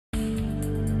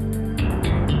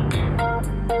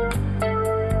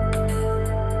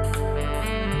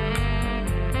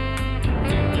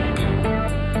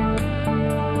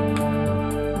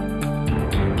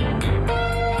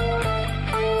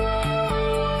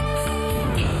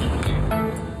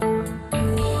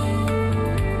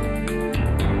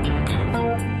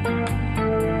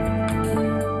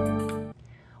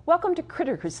Welcome to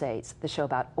Critter Crusades, the show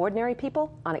about ordinary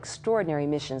people on extraordinary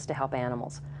missions to help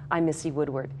animals. I'm Missy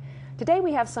Woodward. Today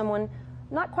we have someone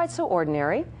not quite so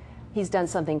ordinary. He's done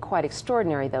something quite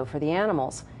extraordinary, though, for the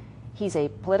animals. He's a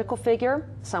political figure,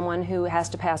 someone who has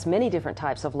to pass many different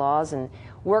types of laws and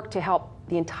work to help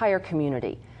the entire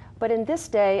community. But in this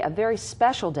day, a very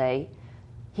special day,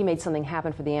 he made something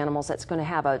happen for the animals that's going to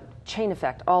have a chain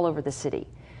effect all over the city.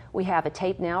 We have a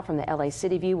tape now from the LA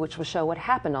City View which will show what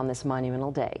happened on this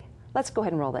monumental day. Let's go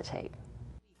ahead and roll that tape.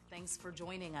 Thanks for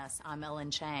joining us. I'm Ellen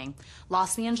Chang.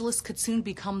 Los Angeles could soon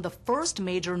become the first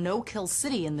major no-kill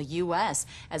city in the U.S.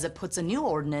 as it puts a new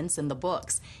ordinance in the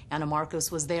books. Anna Marcos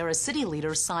was there as city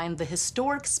leaders signed the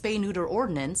historic spay-neuter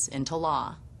ordinance into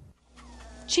law.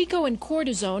 Chico and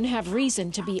Cortisone have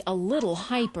reason to be a little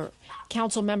hyper.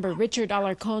 Councilmember Richard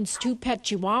Alarcon's two pet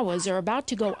chihuahuas are about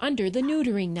to go under the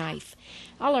neutering knife.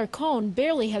 Alarcon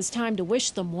barely has time to wish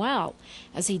them well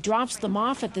as he drops them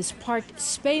off at this parked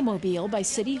spay-mobile by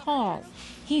City Hall.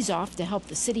 He's off to help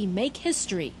the city make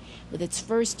history with its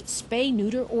first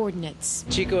spay-neuter ordinance.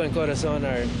 Chico and Corazon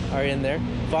are in there,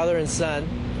 father and son,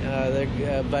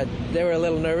 but they were a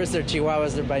little nervous. They're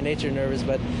chihuahuas, they're by nature nervous,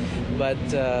 but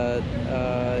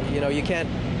you know, you can't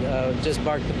just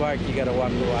bark the bark, you got to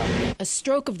walk the walk. A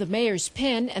stroke of the mayor's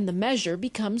pen and the measure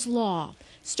becomes law.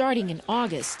 Starting in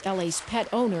August, LA's pet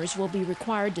owners will be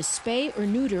required to spay or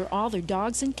neuter all their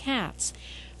dogs and cats.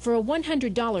 For a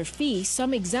 $100 fee,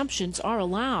 some exemptions are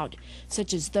allowed,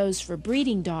 such as those for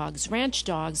breeding dogs, ranch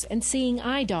dogs, and seeing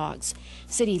eye dogs.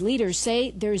 City leaders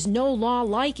say there's no law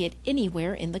like it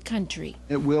anywhere in the country.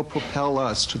 It will propel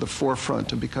us to the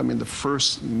forefront of becoming the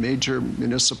first major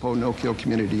municipal no-kill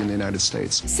community in the United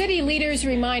States. City leaders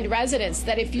remind residents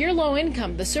that if you're low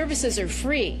income, the services are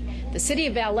free. The city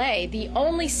of LA, the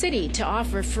only city to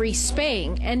offer free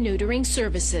spaying and neutering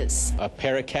services. A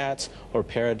pair of cats or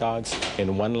pair of dogs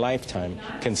in one lifetime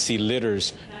can see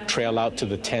litters trail out to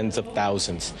the tens of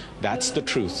thousands. That's the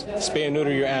truth. Spay and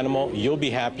neuter your animal, you'll be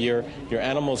happier, your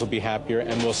animals will be happier,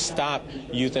 and we'll stop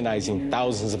euthanizing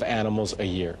thousands of animals a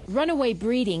year. Runaway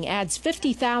breeding adds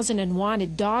 50,000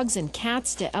 unwanted dogs and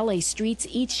cats to LA streets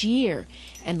each year.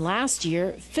 And last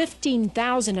year,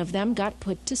 15,000 of them got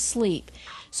put to sleep.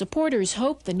 Supporters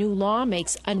hope the new law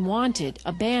makes unwanted,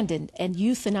 abandoned, and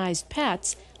euthanized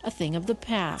pets a thing of the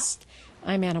past.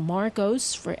 I'm Anna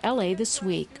Marcos for LA This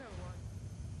Week.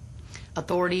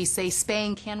 Authorities say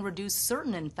spaying can reduce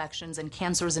certain infections and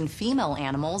cancers in female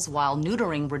animals, while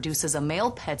neutering reduces a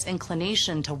male pet's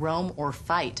inclination to roam or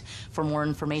fight. For more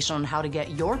information on how to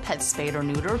get your pet spayed or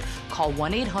neutered, call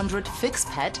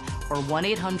 1-800-FIX-PET or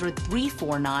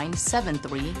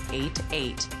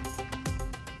 1-800-349-7388.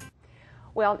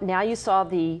 Well, now you saw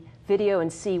the video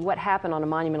and see what happened on a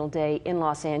monumental day in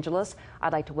Los Angeles.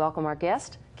 I'd like to welcome our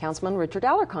guest, Councilman Richard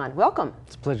Alarcon. Welcome.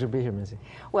 It's a pleasure to be here, Missy.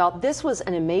 Well, this was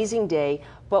an amazing day,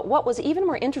 but what was even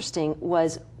more interesting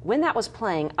was when that was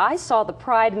playing, I saw the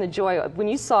pride and the joy when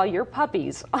you saw your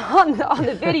puppies on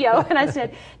the video, and I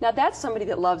said, now that's somebody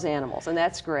that loves animals, and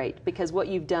that's great, because what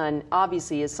you've done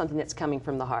obviously is something that's coming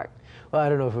from the heart. Well, I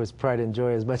don't know if it was pride and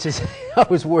joy as much as I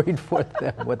was worried for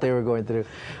them, what they were going through.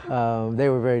 They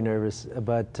were very nervous,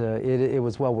 but it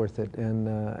was well worth it, and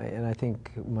I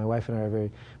think my wife and I are very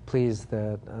pleased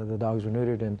that the dogs were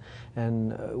neutered,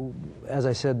 and as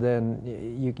I said then,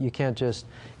 you can't just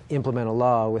implement a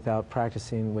law without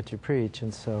practicing what you preach,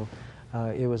 and so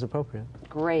it was appropriate.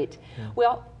 Great. Yeah.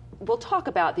 Well, we'll talk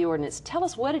about the ordinance. Tell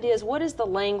us what it is, what is the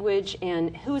language,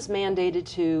 and who is mandated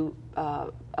to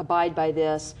abide by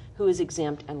this, who is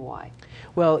exempt, and why?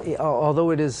 Well, although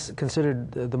it is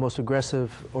considered the most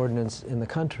aggressive ordinance in the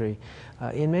country,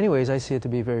 in many ways I see it to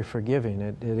be very forgiving.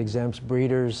 It exempts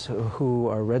breeders who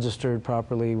are registered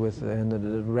properly with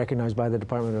and recognized by the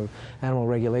Department of Animal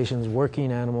Regulations,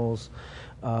 working animals.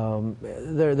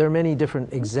 There are many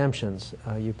different exemptions.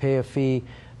 You pay a fee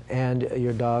and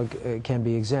your dog can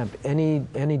be exempt.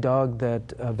 Any dog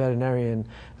that a veterinarian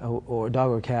or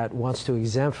dog or cat wants to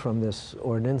exempt from this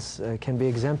ordinance can be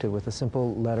exempted with a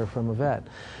simple letter from a vet.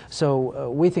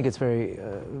 So we think it's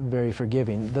very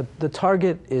forgiving. The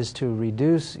target is to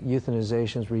reduce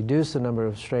euthanizations, reduce the number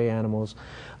of stray animals,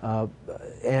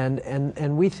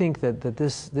 and we think that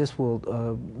this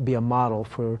will be a model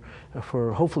for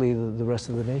hopefully the rest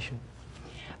of the nation.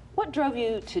 What drove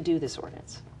you to do this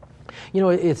ordinance? You know,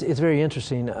 it's very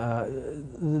interesting.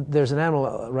 There's an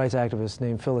animal rights activist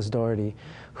named Phyllis Doherty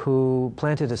who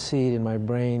planted a seed in my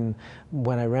brain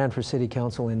when I ran for city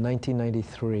council in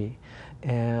 1993.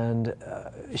 And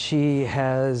she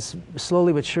has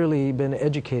slowly but surely been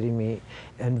educating me,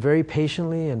 and very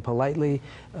patiently and politely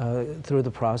through the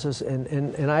process.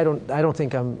 And I don't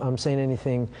think I'm saying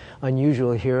anything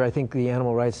unusual here. I think the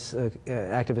animal rights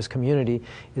activist community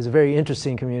is a very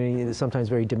interesting community. It is sometimes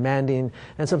very demanding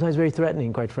and sometimes very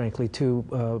threatening, quite frankly,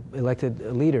 to elected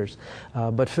leaders.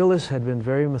 But Phyllis had been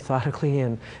very methodically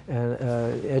and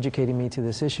educating me to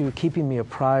this issue, keeping me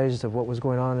apprised of what was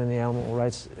going on in the animal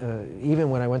rights. Even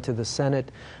when I went to the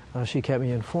Senate, she kept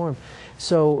me informed.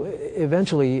 So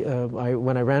eventually,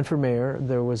 when I ran for mayor,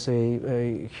 there was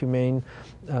a humane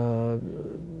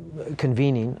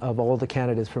convening of all the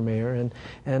candidates for mayor,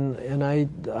 and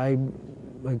I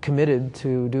committed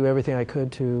to do everything I could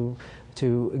to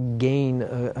gain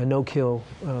a no-kill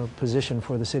position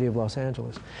for the city of Los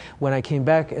Angeles. When I came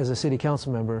back as a city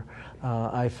council member,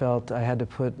 I felt I had to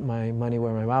put my money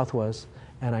where my mouth was,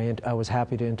 and I was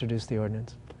happy to introduce the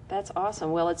ordinance. That's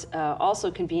awesome. Well, it's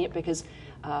also convenient because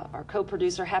our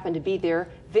co-producer happened to be there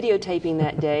videotaping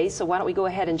that day. So why don't we go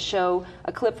ahead and show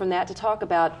a clip from that to talk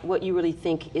about what you really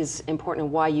think is important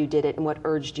and why you did it and what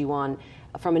urged you on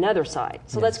from another side.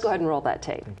 So let's go ahead and roll that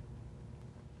tape.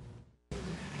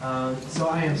 So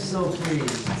I am so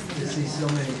pleased to see so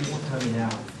many people coming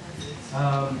out.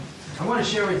 I want to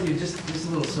share with you just a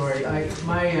little story.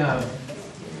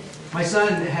 My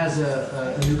son has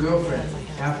a new girlfriend.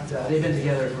 They've been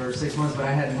together for 6 months, but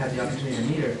I hadn't had the opportunity to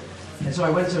meet her. And so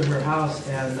I went to her house,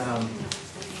 and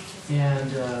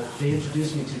they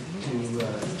introduced me to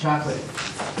Chocolate,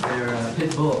 their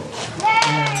pit bull.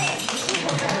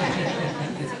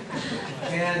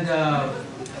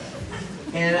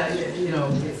 And you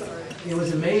know, it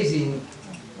was amazing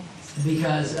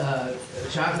because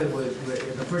Chocolate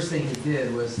the first thing he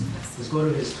did was go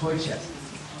to his toy chest.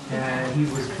 And he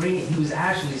was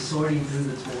actually sorting through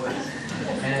the toys,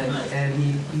 and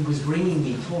he was bringing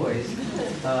me toys,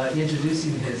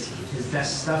 introducing his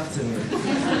best stuff to me,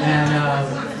 and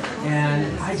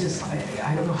I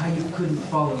don't know how you couldn't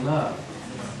fall in love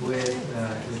with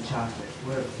Chocolate.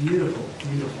 What a beautiful,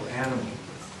 beautiful animal,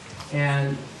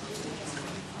 and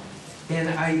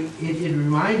it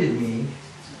reminded me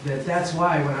that that's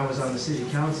why when I was on the city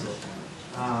council,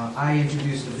 I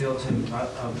introduced a bill a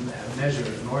measure,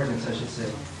 an ordinance, I should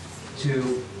say,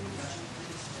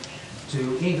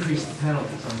 to increase the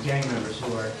penalties on gang members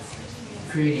who are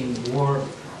creating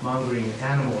war-mongering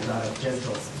animals out of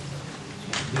gentle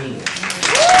beings.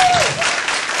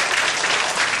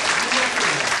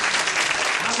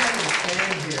 I'm not going to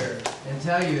stand here and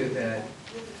tell you that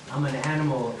I'm an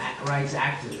animal rights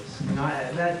activist. You know,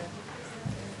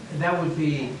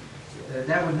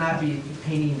 that would not be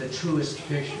painting the truest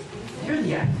picture. You're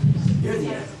the activist. You're the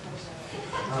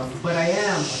activist. But I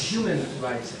am a human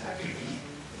rights activist.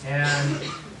 And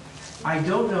I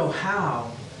don't know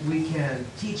how we can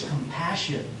teach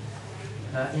compassion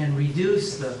and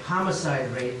reduce the homicide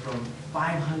rate from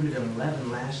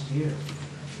 511 last year.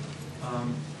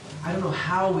 I don't know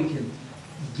how we can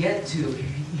get to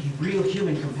real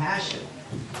human compassion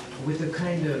with the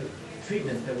kind of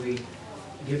treatment that we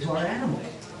give to our animals.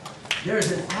 There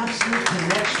is an absolute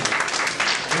connection.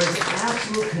 There is an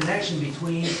absolute connection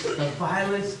between the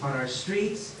violence on our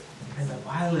streets and the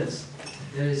violence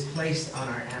that is placed on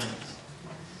our animals.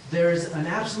 There is an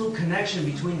absolute connection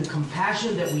between the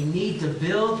compassion that we need to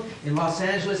build in Los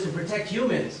Angeles to protect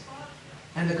humans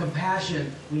and the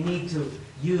compassion we need to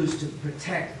use to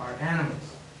protect our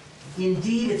animals.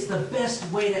 Indeed, it's the best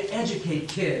way to educate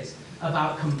kids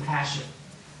about compassion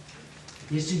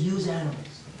is to use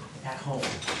animals at home.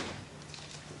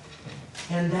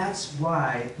 And that's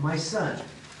why my son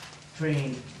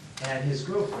trained and his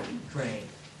girlfriend trained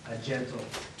a gentle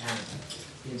animal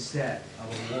instead of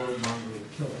a war-mongering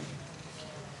killer.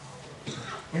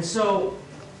 And so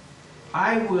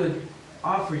I would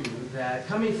offer you that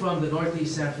coming from the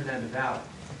Northeast San Fernando Valley,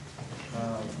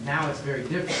 now it's very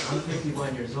different. I'm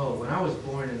 51 years old. When I was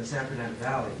born in the San Fernando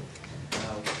Valley,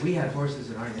 we had horses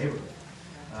in our neighborhood.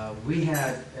 We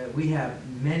have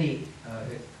many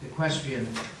equestrian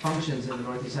functions in the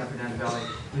Northeast San Fernando Valley.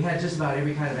 We had just about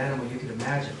every kind of animal you could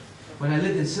imagine. When I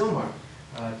lived in Sylmar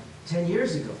 10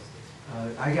 years ago,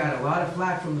 I got a lot of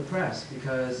flack from the press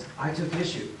because I took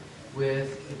issue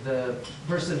with the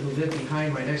person who lived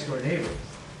behind my next door neighbor,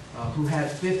 who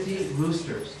had 50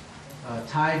 roosters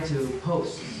tied to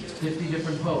posts, 50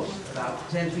 different posts, about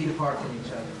 10 feet apart from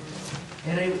each other.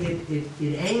 And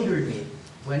it angered me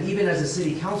when, even as a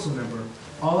city council member,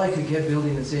 all I could get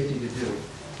building and safety to do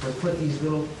was put these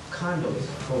little condos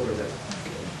over them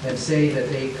and say that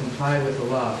they comply with the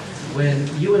law, when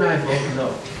you and I both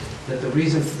know that the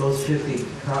reason those 50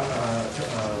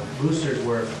 roosters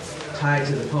were tied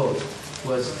to the post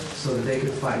was so that they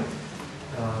could fight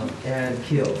and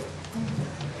kill.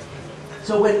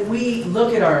 So when we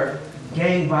look at our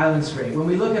gang violence rate, when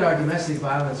we look at our domestic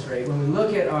violence rate, when we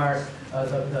look at our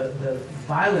the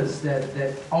violence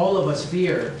that all of us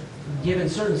fear, given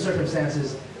certain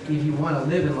circumstances, if you want to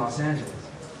live in Los Angeles,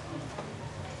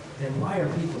 then why are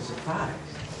people surprised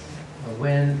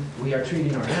when we are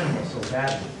treating our animals so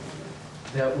badly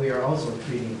that we are also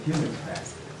treating humans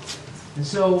badly? And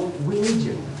so we need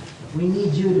you. We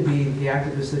need you to be the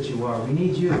activist that you are. We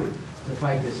need you to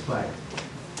fight this fight.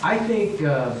 I think,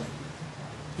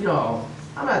 you know,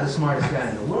 I'm not the smartest guy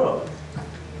in the world,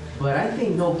 but I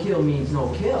think no kill means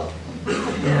no kill.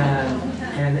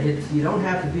 And you don't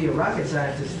have to be a rocket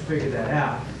scientist to figure that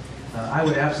out. I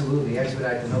would absolutely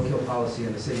expedite the no-kill policy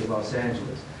in the city of Los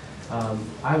Angeles.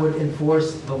 I would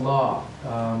enforce the law.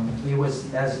 It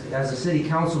was, as a city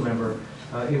council member,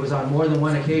 it was on more than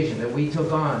one occasion that we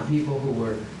took on people who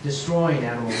were destroying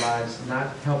animal lives,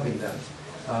 not helping them.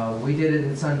 We did it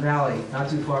in Sun Valley, not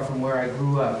too far from where I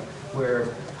grew up, where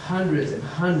hundreds and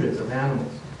hundreds of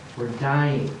animals were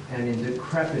dying and in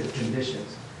decrepit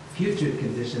conditions, putrid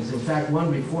conditions. In fact, one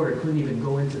reporter couldn't even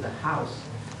go into the house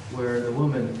where the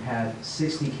woman had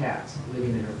 60 cats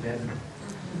living in her bedroom.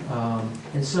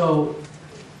 And so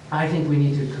I think we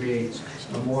need to create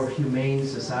a more humane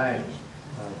society.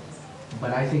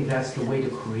 But I think that's the way to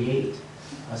create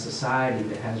a society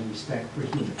that has respect for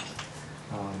humans.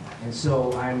 And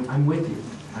so I'm with you.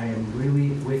 I am really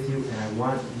with you, and I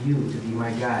want you to be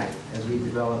my guide as we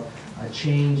develop a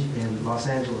change in Los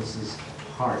Angeles'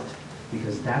 heart,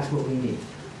 because that's what we need.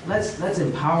 Let's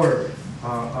empower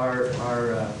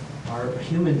our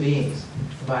human beings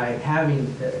by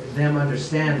having them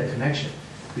understand the connection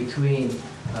between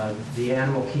the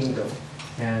animal kingdom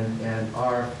and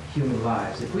our human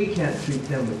lives. If we can't treat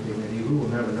them with dignity, we will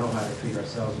never know how to treat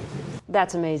ourselves with dignity.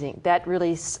 That's amazing. That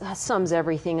really sums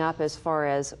everything up as far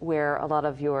as where a lot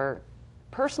of your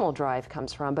personal drive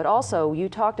comes from, but also you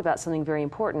talked about something very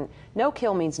important. No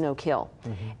kill means no kill.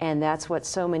 And that's what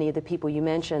so many of the people you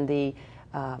mentioned, the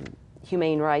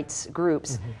humane rights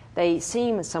groups, they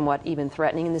seem somewhat even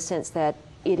threatening in the sense that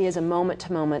it is a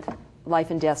moment-to-moment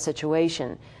life and death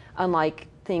situation. Unlike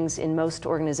things in most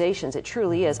organizations, it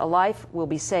truly is. A life will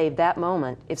be saved that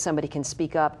moment if somebody can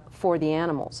speak up for the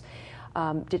animals.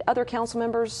 Did other council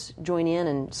members join in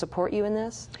and support you in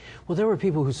this? Well, there were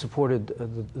people who supported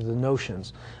the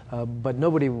notions, but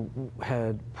nobody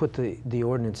had put the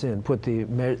ordinance in, put the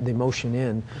motion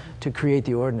in to create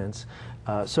the ordinance.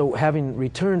 So having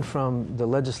returned from the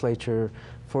legislature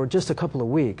for just a couple of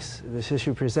weeks, this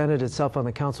issue presented itself on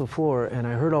the council floor, and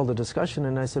I heard all the discussion,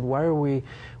 and I said, why are we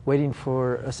waiting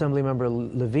for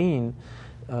Assemblymember Levine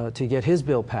to get his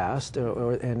bill passed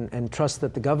and trust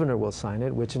that the governor will sign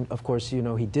it, which of course you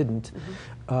know he didn't,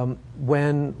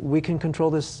 when we can control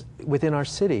this within our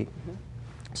city.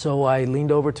 So I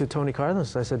leaned over to Tony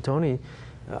Cardenas. I said, Tony,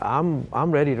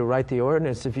 I'm ready to write the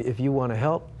ordinance if you want to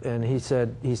help. And he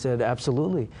said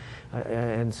absolutely.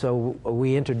 And so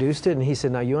we introduced it, and he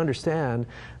said, now you understand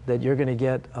that you're going to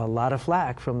get a lot of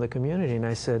flack from the community. And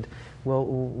I said, well,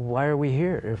 why are we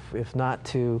here if not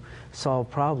to solve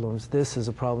problems? This is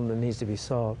a problem that needs to be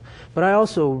solved. But I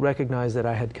also recognized that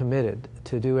I had committed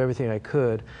to do everything I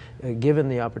could, given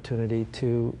the opportunity,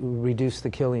 to reduce the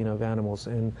killing of animals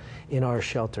in our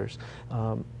shelters.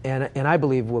 And I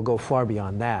believe we'll go far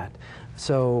beyond that.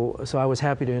 So I was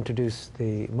happy to introduce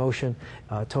the motion.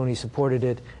 Tony supported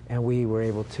it, and we were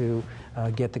able to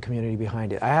get the community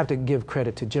behind it. I have to give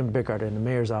credit to Jim Bickard in the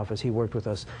mayor's office. He worked with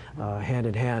us hand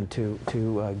in hand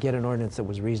to get an ordinance that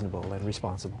was reasonable and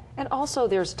responsible. And also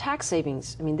there's tax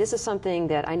savings. I mean, this is something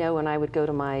that I know when I would go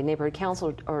to my neighborhood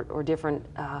council or different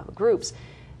groups,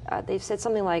 they've said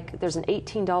something like there's an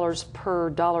 $18 per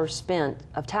dollar spent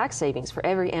of tax savings for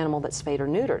every animal that's spayed or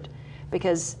neutered.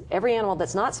 Because every animal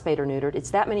that's not spayed or neutered,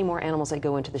 it's that many more animals that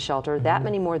go into the shelter, that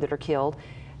many more that are killed.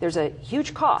 There's a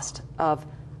huge cost of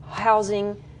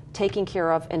housing, taking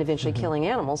care of, and eventually killing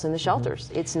animals in the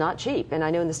shelters. It's not cheap. And I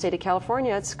know in the state of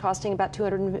California, it's costing about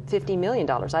 $250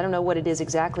 million. I don't know what it is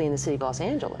exactly in the city of Los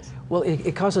Angeles. Well,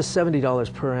 it costs us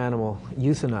 $70 per animal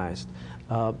euthanized.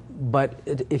 But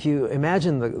if you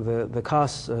imagine the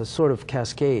costs sort of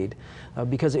cascade,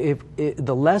 because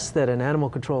the less that an animal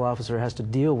control officer has to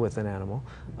deal with an animal,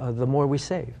 the more we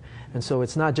save. And so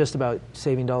it's not just about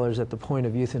saving dollars at the point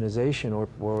of euthanization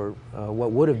or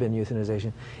what would have been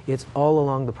euthanization. It's all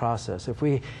along the process. If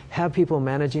we have people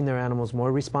managing their animals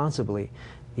more responsibly,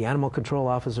 the animal control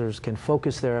officers can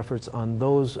focus their efforts on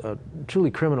those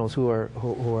truly criminals who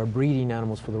are breeding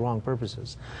animals for the wrong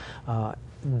purposes,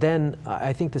 then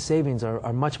I think the savings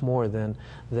are much more than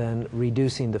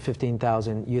reducing the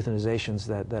 15,000 euthanizations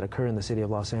that occur in the city of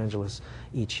Los Angeles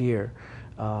each year.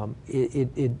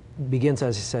 It begins,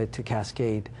 as I said, to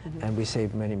cascade, and we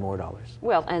save many more dollars.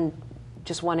 Well, and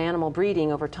just one animal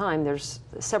breeding over time, there's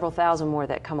several thousand more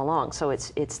that come along. So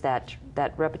it's that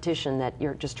repetition that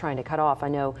you're just trying to cut off. I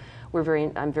know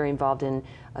I'm very involved in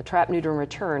a trap, neuter, and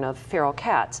return of feral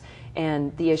cats.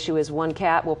 And the issue is one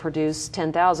cat will produce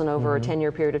 10,000 over a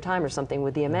 10-year period of time or something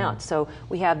with the amount. So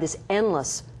we have this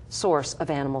endless source of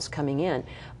animals coming in.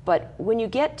 But when you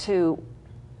get to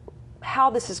how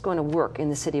this is going to work in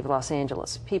the city of Los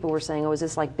Angeles, people were saying, oh, is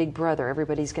this like Big Brother?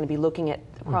 Everybody's going to be looking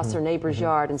across their neighbor's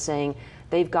yard and saying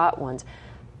they've got ones.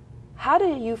 How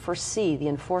do you foresee the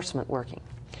enforcement working?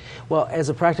 Well, as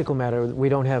a practical matter, we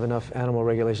don't have enough animal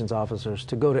regulations officers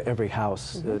to go to every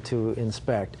house to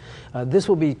inspect. This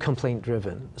will be complaint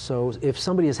driven. So if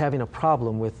somebody is having a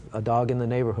problem with a dog in the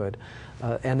neighborhood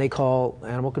and they call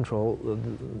animal control,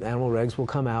 animal regs will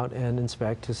come out and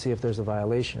inspect to see if there's a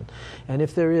violation. And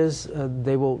if there is,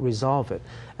 they will resolve it.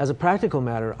 As a practical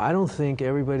matter, I don't think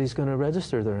everybody's going to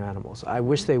register their animals. I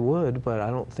wish they would, but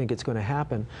I don't think it's going to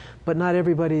happen. But not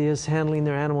everybody is handling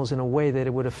their animals in a way that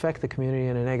it would affect the community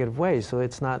in a negative way, so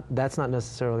that's not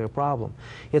necessarily a problem.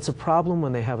 It's a problem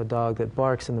when they have a dog that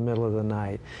barks in the middle of the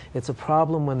night. It's a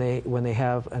problem when they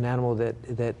have an animal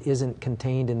that isn't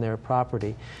contained in their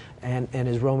property and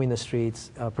is roaming the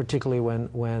streets, particularly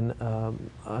when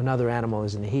another animal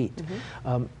is in heat.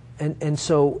 And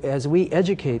so as we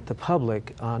educate the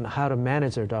public on how to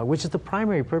manage their dog, which is the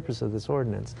primary purpose of this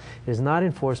ordinance, it is not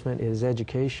enforcement, it is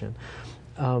education.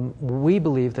 We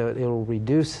believe that it will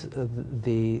reduce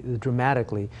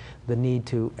dramatically the need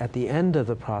to, at the end of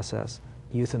the process,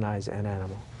 euthanize an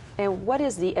animal. And what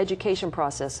is the education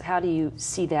process? How do you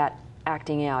see that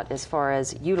acting out as far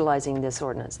as utilizing this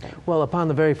ordinance then? Well, upon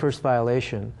the very first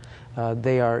violation,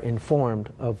 they are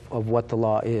informed of what the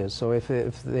law is. So if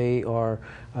they are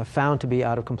found to be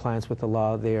out of compliance with the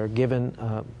law, they are given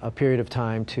a period of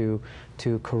time to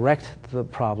correct the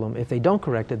problem. If they don't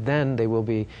correct it, then they will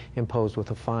be imposed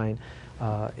with a fine.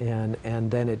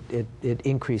 And then it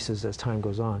increases as time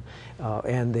goes on,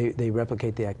 and they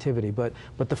replicate the activity. But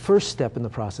the first step in the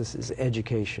process is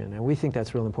education, and we think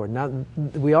that's real important. Now,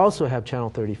 we also have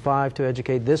Channel 35 to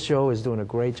educate. This show is doing a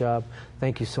great job.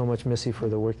 Thank you so much, Missy, for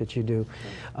the work that you do.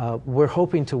 We're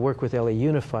hoping to work with LA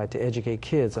Unified to educate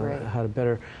kids on how to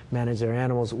better manage their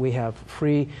animals. We have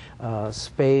free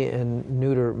spay and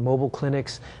neuter mobile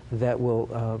clinics that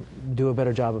will do a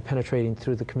better job of penetrating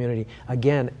through the community.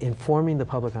 Again, informing the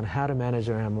public on how to manage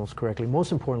their animals correctly,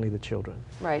 most importantly the children.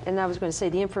 Right, and I was going to say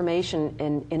the information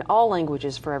in all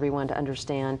languages for everyone to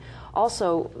understand.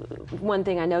 Also, one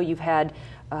thing I know you've had,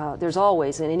 there's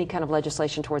always in any kind of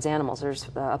legislation towards animals, there's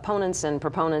opponents and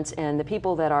proponents, and the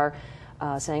people that are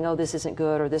saying, oh, this isn't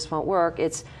good or this won't work,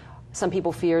 some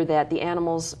people fear that the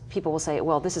animals, people will say,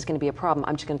 well, this is going to be a problem,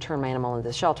 I'm just going to turn my animal into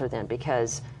the shelter then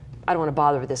because I don't want to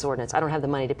bother with this ordinance, I don't have the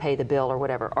money to pay the bill or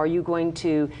whatever. Are you going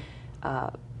to,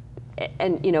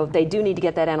 and you know, they do need to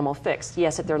get that animal fixed.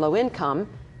 Yes, if they're low income,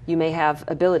 you may have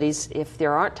abilities. If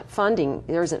there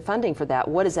isn't funding for that,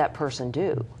 what does that person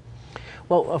do?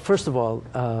 Well, first of all,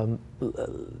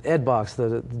 Ed Box,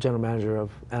 the general manager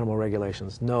of animal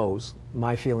regulations, knows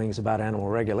my feelings about animal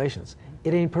regulations.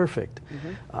 It ain't perfect.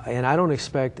 And I don't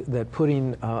expect that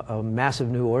putting a massive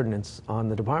new ordinance on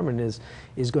the department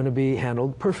is going to be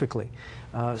handled perfectly.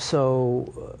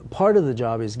 So part of the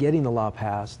job is getting the law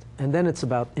passed, and then it's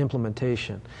about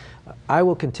implementation. I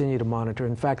will continue to monitor.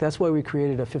 In fact, that's why we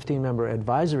created a 15-member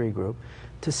advisory group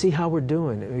to see how we're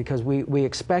doing, because we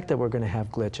expect that we're going to have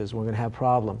glitches, we're going to have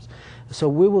problems. So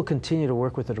we will continue to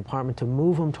work with the department to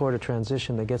move them toward a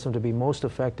transition that gets them to be most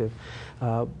effective.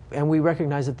 And we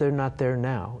recognize that they're not there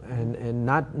now, and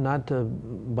not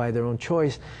by their own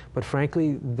choice, but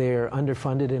frankly, they're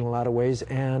underfunded in a lot of ways,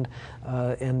 and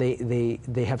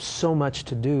they have so much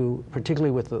to do,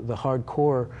 particularly with the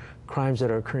hardcore crimes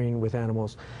that are occurring with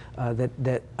animals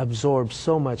that absorb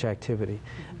so much activity.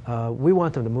 We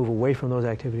want them to move away from those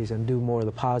activities and do more of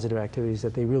the positive activities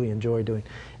that they really enjoy doing.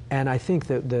 And I think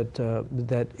that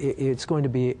it's going to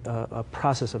be a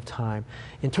process of time.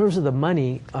 In terms of the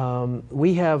money,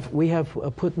 we have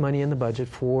put money in the budget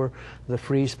for the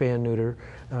free spay and neuter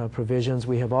provisions.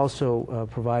 We have also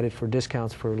provided for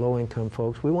discounts for low-income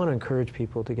folks. We want to encourage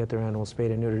people to get their animals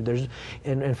spayed and neutered.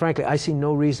 And frankly, I see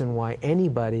no reason why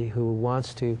anybody who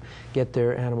wants to get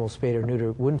their animals spayed or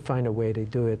neutered wouldn't find a way to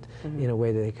do it in a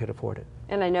way that they could afford it.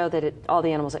 And I know that all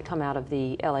the animals that come out of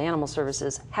the LA Animal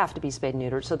Services have to be spayed and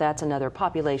neutered, so that's another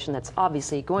population that's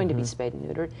obviously going to be spayed and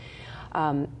neutered.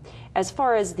 As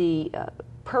far as the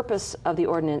purpose of the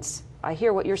ordinance, I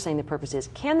hear what you're saying the purpose is.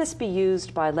 Can this be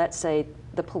used by, let's say,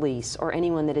 the police or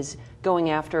anyone that is going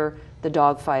after the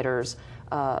dog fighters,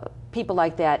 people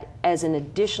like that, as an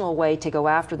additional way to go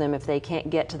after them if they can't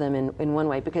get to them in one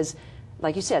way? Because,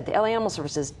 like you said, the LA Animal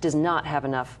Services does not have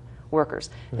enough workers.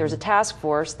 There's a task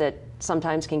force that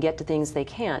sometimes can get to things they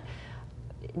can't.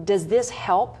 Does this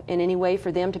help in any way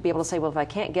for them to be able to say, well, if I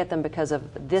can't get them because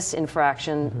of this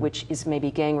infraction, which is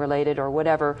maybe gang related or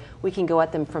whatever, we can go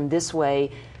at them from this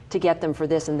way to get them for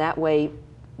this, and that way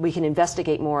we can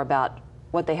investigate more about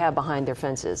what they have behind their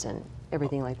fences and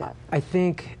everything like that? I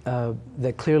think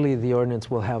that clearly the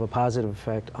ordinance will have a positive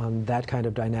effect on that kind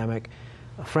of dynamic.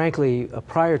 Frankly,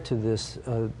 prior to this,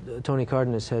 Tony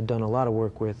Cardenas had done a lot of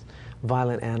work with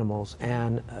violent animals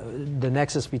and the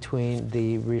nexus between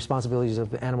the responsibilities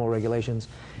of the animal regulations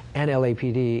and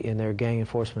LAPD in their gang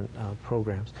enforcement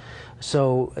programs.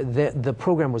 So the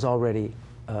program was already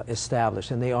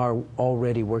established, and they are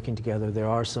already working together. There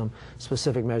are some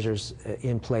specific measures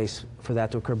in place for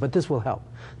that to occur, but this will help.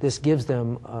 This gives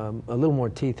them a little more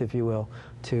teeth, if you will,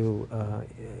 to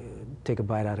take a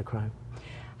bite out of crime.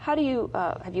 How do you,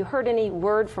 have you heard any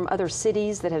word from other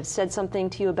cities that have said something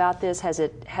to you about this? Has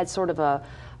it had sort of a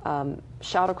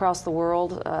shout across the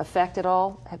world effect at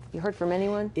all? Have you heard from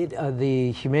anyone?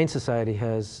 The Humane Society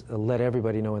has let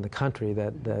everybody know in the country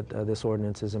that this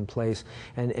ordinance is in place.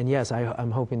 And yes,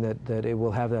 I'm hoping that it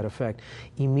will have that effect.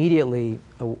 Immediately,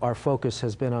 our focus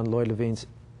has been on Lloyd Levine's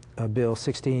bill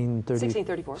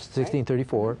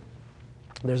 1634. Right?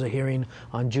 There's a hearing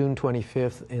on June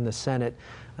 25th in the Senate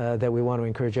that we want to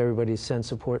encourage everybody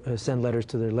to send letters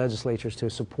to their legislatures to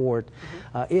support.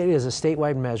 It is a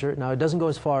statewide measure. Now, it doesn't go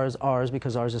as far as ours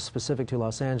because ours is specific to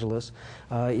Los Angeles.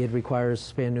 It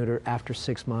requires spay and neuter after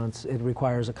 6 months. It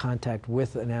requires a contact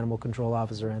with an animal control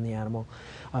officer and the animal.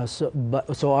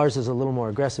 So ours is a little more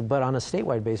aggressive, but on a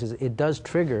statewide basis, it does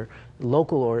trigger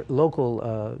local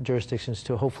jurisdictions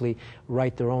to hopefully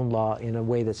write their own law in a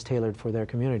way that's tailored for their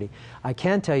community. I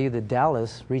can tell you that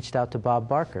Dallas reached out to Bob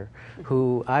Barker,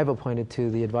 who I've appointed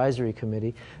to the advisory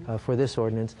committee for this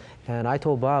ordinance, and I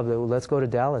told Bob that let's go to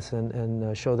Dallas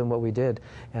and show them what we did,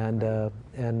 so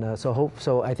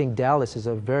I think Dallas is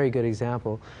a very good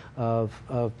example of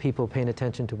people paying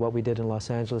attention to what we did in Los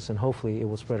Angeles, and hopefully it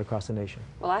will spread across the nation.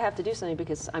 Well, I have to do something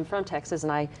because I'm from Texas,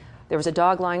 and there was a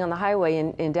dog lying on the highway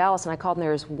in Dallas, and I called, and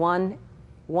there was one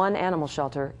animal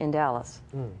shelter in Dallas,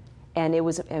 and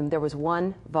there was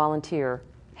one volunteer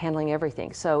handling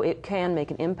everything. So it can make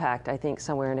an impact, I think,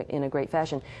 somewhere in a great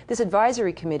fashion. This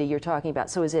advisory committee you're talking about,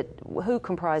 so who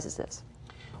comprises this?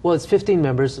 Well, it's 15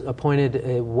 members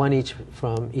appointed, one each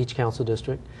from each council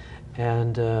district.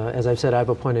 And as I've said, I've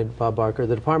appointed Bob Barker.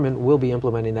 The department will be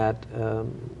implementing that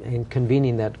and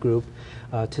convening that group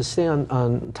to stay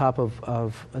on top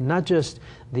of not just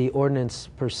the ordinance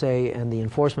per se and the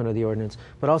enforcement of the ordinance,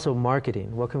 but also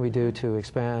marketing. What can we do to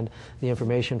expand the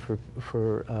information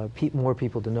for more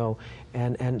people to know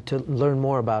and to learn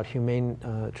more about humane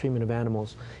treatment of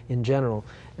animals in general?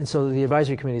 And so the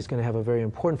advisory committee is going to have a very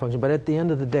important function. But at the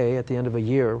end of the day, at the end of a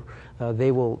year,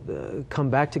 they will come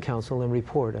back to council and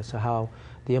report as to how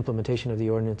the implementation of the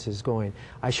ordinance is going.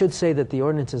 I should say that the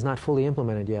ordinance is not fully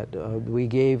implemented yet. We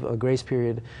gave a grace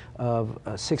period of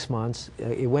 6 months.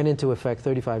 It went into effect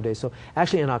 35 days. So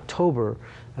actually in October,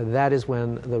 that is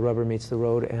when the rubber meets the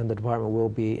road and the department will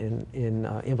be in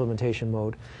implementation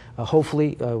mode.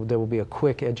 Hopefully there will be a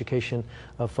quick education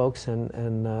of folks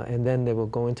and then they will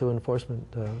go into enforcement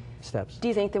steps. Do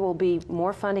you think there will be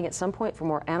more funding at some point for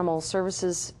more animal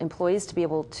services employees to be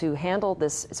able to handle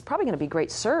this? It's probably going to be a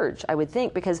great surge, I would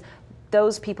think, because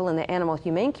those people in the animal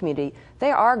humane community,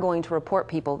 they are going to report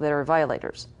people that are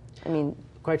violators. I mean,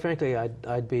 quite frankly,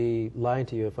 I'd be lying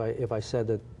to you if I said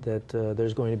that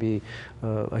there's going to be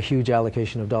a huge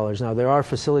allocation of dollars. Now, there are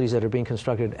facilities that are being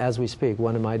constructed as we speak,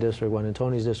 one in my district, one in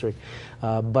Tony's district,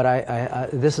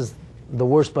 but this is the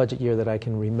worst budget year that I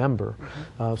can remember.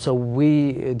 So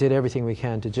we did everything we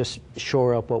can to just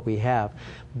shore up what we have.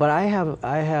 But I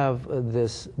have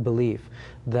this belief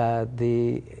that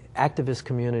the activist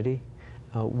community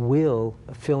will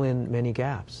fill in many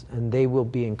gaps, and they will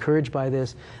be encouraged by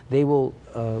this. They will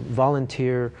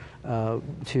volunteer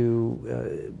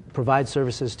to provide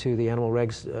services to the animal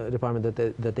regs department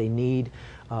that they need,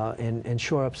 and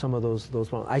shore up some of those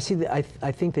problems.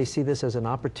 I think they see this as an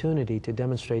opportunity to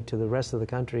demonstrate to the rest of the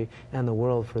country and the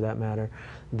world, for that matter,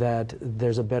 that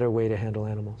there's a better way to handle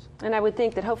animals. And I would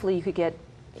think that hopefully you could get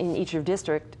in each of your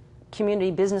district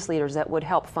community business leaders that would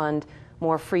help fund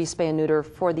more free spay and neuter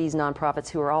for these nonprofits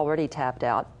who are already tapped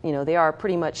out. You know, they are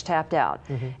pretty much tapped out,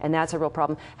 and that's a real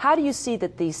problem. How do you see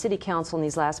that the City Council in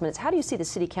these last minutes, how do you see the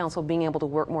City Council being able to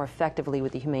work more effectively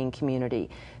with the humane community,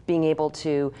 being able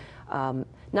to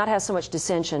not have so much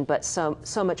dissension, but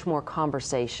so much more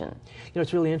conversation? You know,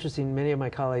 it's really interesting. Many of my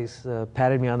colleagues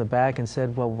patted me on the back and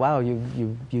said, well, wow,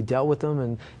 you dealt with them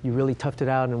and you really toughed it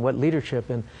out, and what leadership.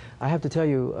 And I have to tell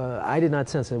you, I did not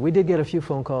sense it. We did get a few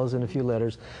phone calls and a few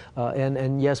letters,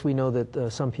 and yes, we know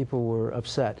that some people were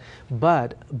upset.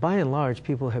 But by and large,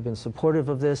 people have been supportive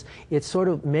of this. It's sort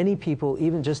of many people,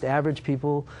 even just average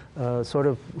people, sort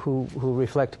of who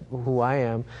reflect who I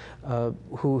am,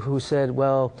 who said,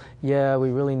 well, yeah, we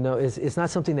really know. It's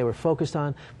not something they were focused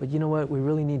on, but you know what, we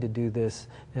really need to do this.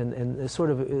 And there's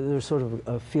sort of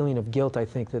a feeling of guilt, I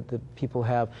think, that people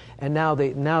have. And now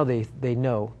they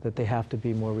know that they have to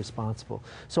be more responsible.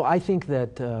 So I think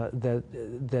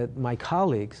that my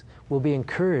colleagues will be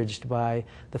encouraged by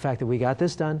the fact that we got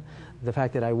this done, the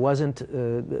fact that I wasn't,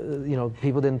 you know,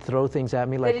 people didn't throw things at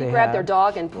me like they didn't grab their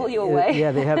dog and pull you away.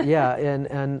 Yeah, they have. Yeah,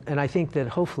 and I think that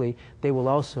hopefully they will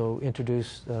also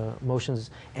introduce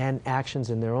motions and actions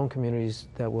in their own communities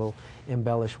that will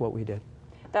embellish what we did.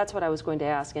 That's what I was going to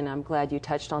ask, and I'm glad you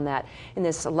touched on that. In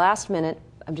this last minute,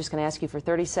 I'm just going to ask you for a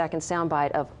 30-second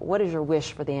soundbite of what is your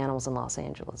wish for the animals in Los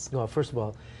Angeles? Well, first of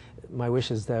all, my wish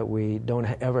is that we don't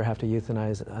ever have to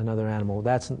euthanize another animal.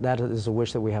 That is a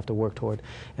wish that we have to work toward,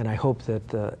 and I hope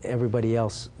that everybody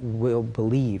else will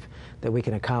believe that we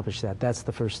can accomplish that. That's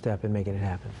the first step in making it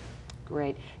happen.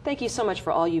 Great. Thank you so much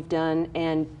for all you've done,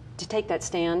 and to take that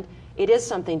stand. It is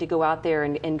something to go out there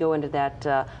and go into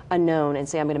that unknown and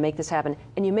say, I'm going to make this happen.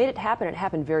 And you made it happen. It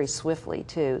happened very swiftly,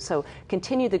 too. So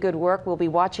continue the good work. We'll be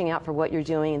watching out for what you're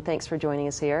doing, and thanks for joining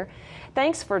us here.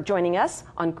 Thanks for joining us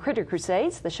on Critter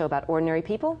Crusades, the show about ordinary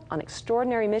people on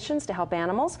extraordinary missions to help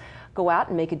animals. Go out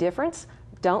and make a difference.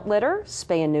 Don't litter,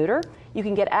 spay and neuter. You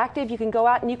can get active. You can go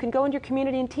out and you can go into your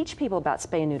community and teach people about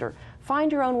spay and neuter.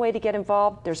 Find your own way to get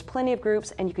involved. There's plenty of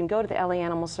groups, and you can go to the LA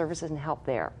Animal Services and help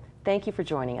there. Thank you for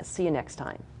joining us. See you next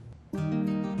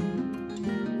time.